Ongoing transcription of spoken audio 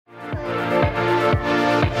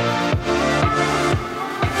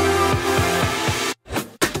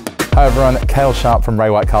Hi everyone, Cale Sharp from Ray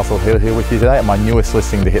White Castle Hill here with you today at my newest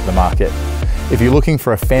listing to hit the market. If you're looking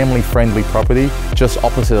for a family-friendly property just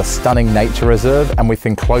opposite a stunning nature reserve and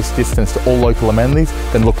within close distance to all local amenities,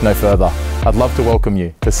 then look no further. I'd love to welcome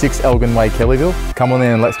you to 6 Elgin Way, Kellyville. Come on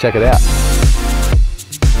in and let's check it out.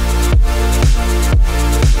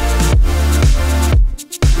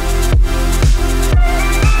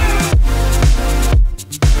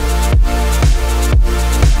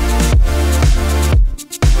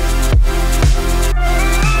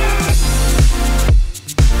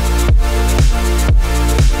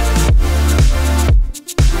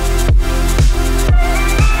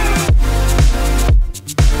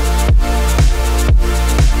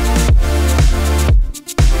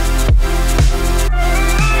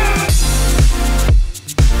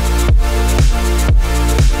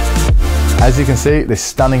 As you can see, this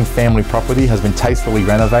stunning family property has been tastefully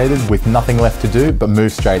renovated with nothing left to do but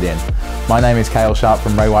move straight in. My name is Cale Sharp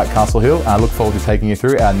from Ray White Castle Hill and I look forward to taking you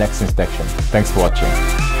through our next inspection. Thanks for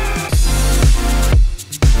watching.